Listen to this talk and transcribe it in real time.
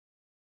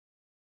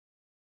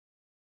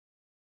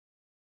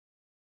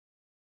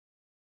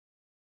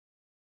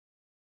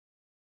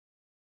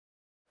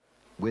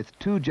With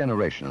 2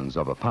 generations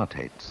of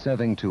apartheid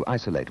serving to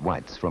isolate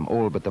whites from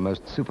all but the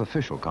most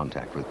superficial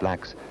contact with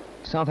blacks,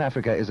 South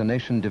Africa is a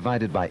nation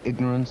divided by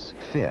ignorance,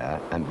 fear,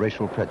 and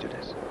racial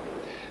prejudice.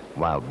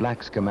 While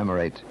blacks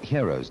commemorate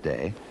Heroes'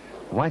 Day,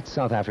 white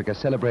South Africa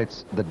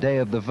celebrates the Day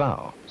of the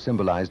Vow,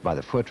 symbolized by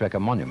the Voortrekker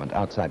Monument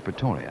outside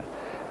Pretoria,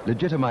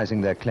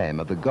 legitimizing their claim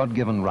of the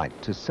God-given right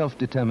to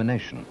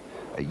self-determination,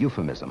 a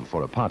euphemism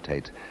for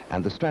apartheid,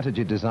 and the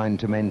strategy designed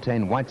to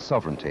maintain white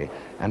sovereignty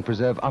and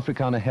preserve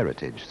Afrikaner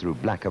heritage through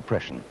black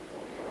oppression.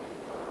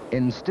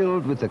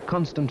 Instilled with the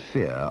constant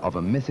fear of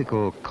a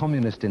mythical,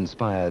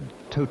 communist-inspired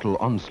total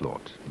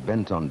onslaught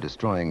bent on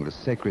destroying the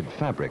sacred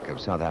fabric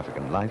of South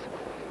African life,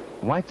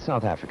 white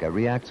South Africa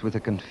reacts with a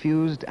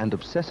confused and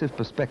obsessive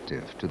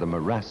perspective to the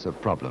morass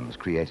of problems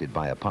created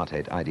by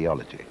apartheid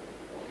ideology.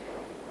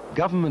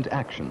 Government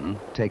action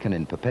taken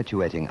in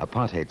perpetuating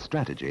apartheid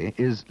strategy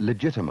is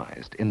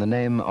legitimized in the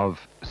name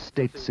of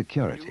state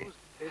security.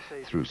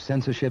 Through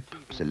censorship,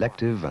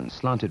 selective and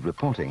slanted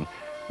reporting,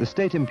 the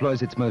state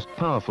employs its most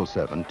powerful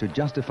servant to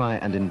justify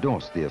and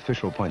endorse the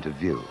official point of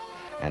view,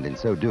 and in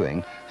so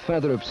doing,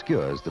 further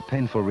obscures the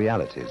painful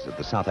realities of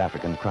the South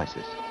African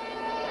crisis.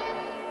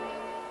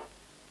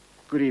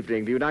 Good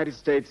evening. The United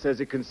States says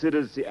it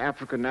considers the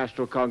African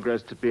National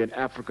Congress to be an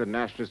African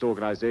nationalist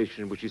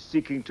organization which is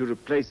seeking to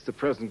replace the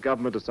present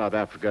government of South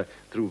Africa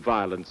through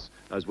violence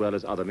as well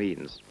as other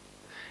means.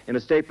 In a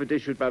statement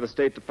issued by the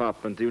State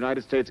Department, the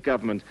United States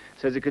government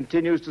says it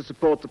continues to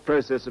support the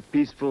process of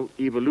peaceful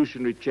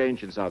evolutionary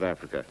change in South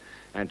Africa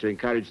and to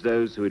encourage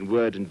those who in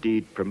word and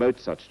deed promote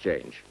such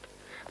change.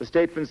 The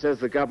statement says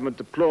the government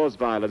deplores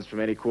violence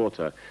from any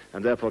quarter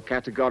and therefore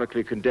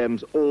categorically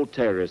condemns all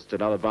terrorist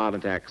and other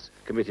violent acts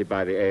committed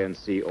by the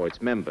ANC or its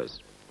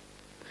members.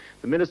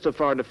 The Minister of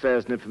Foreign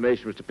Affairs and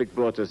Information, Mr.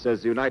 Pickwater,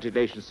 says the United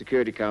Nations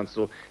Security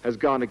Council has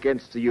gone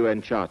against the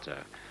UN Charter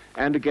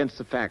and against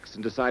the facts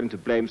in deciding to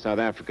blame South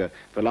Africa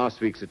for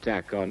last week's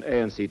attack on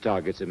ANC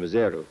targets in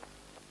Maseru.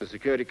 The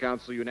Security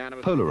Council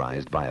unanimously...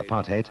 Polarized by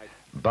apartheid,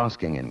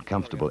 basking in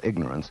comfortable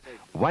ignorance,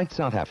 white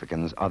South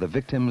Africans are the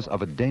victims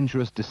of a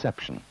dangerous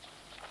deception.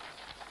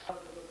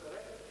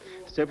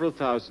 Several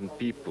thousand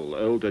people,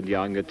 old and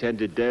young,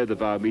 attended Day of the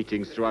Vow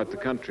meetings throughout the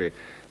country.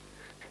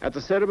 At the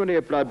ceremony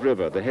at Blood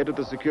River, the head of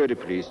the security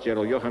police,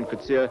 General Johan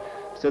Coetzee,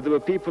 said there were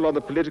people on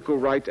the political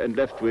right and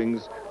left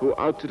wings who were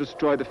out to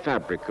destroy the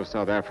fabric of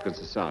South African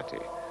society.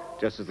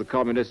 Just as the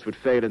communists would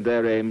fail in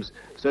their aims,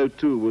 so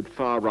too would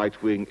far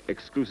right-wing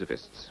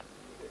exclusivists.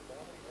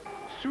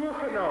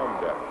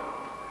 Sogenaamde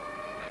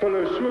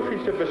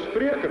filosofische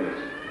besprekings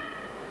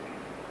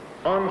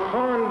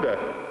aangaande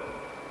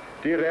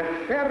die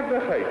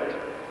regverdigheid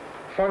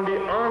van die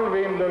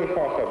aanwending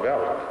van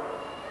geweld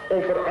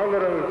om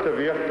verandering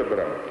teweeg te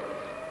bring,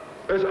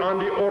 is aan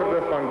die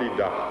orde van die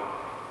dag.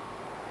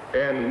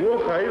 En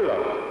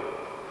hoogheilig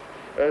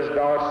is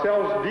daar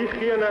selfs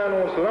diegene in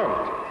ons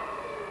land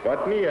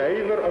wat nie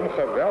huiwer om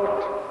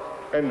geweld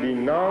in die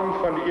naam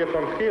van die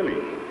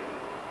evangelie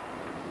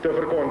te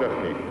verkondig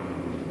nie.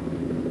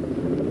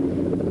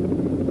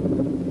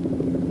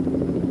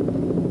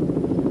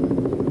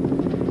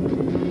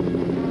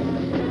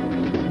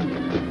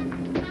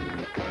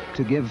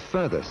 To give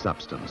further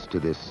substance to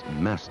this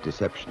mass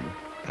deception,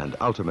 and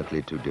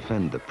ultimately to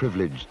defend the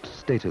privileged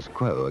status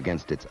quo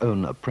against its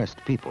own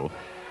oppressed people,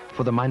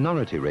 for the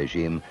minority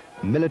regime,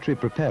 military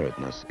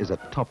preparedness is a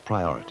top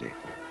priority.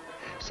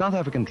 South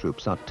African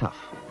troops are tough,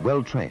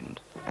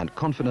 well-trained, and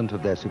confident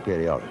of their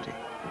superiority,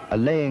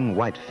 allaying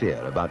white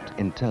fear about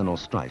internal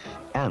strife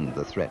and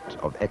the threat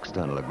of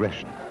external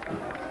aggression.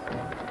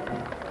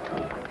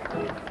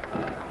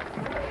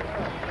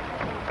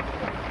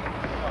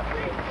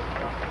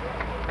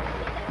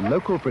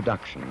 Local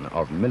production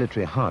of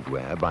military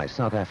hardware by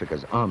South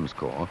Africa's Arms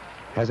Corps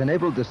has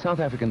enabled the South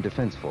African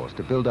Defence Force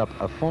to build up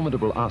a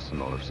formidable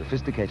arsenal of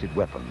sophisticated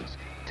weapons,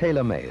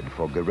 tailor-made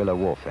for guerrilla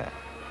warfare.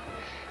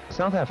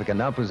 South Africa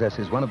now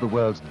possesses one of the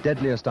world's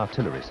deadliest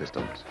artillery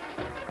systems,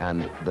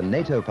 and the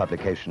NATO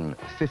publication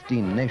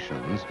 15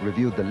 Nations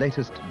reviewed the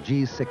latest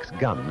G6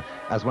 gun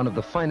as one of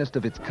the finest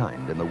of its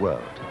kind in the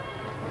world.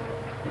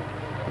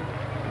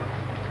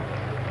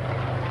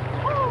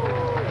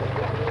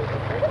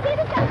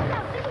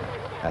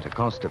 At a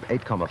cost of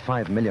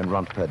 8.5 million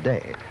rand per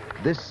day,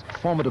 this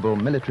formidable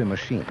military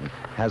machine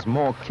has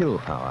more kill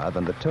power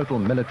than the total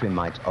military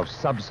might of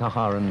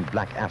sub-Saharan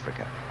Black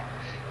Africa.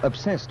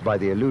 Obsessed by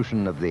the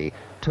illusion of the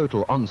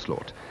total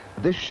onslaught,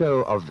 this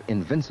show of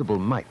invincible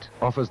might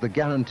offers the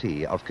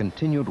guarantee of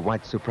continued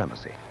white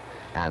supremacy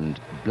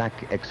and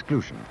black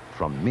exclusion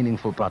from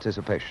meaningful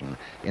participation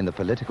in the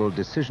political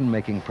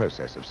decision-making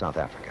process of South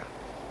Africa.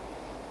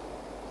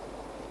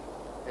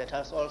 Let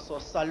us also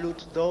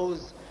salute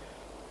those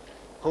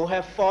who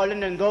have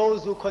fallen and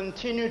those who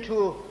continue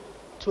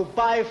to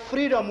buy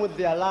freedom with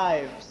their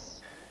lives.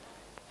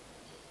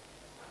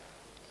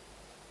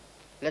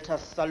 Let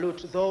us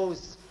salute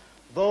those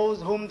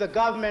whom the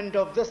government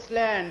of this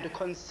land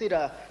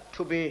consider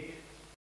to be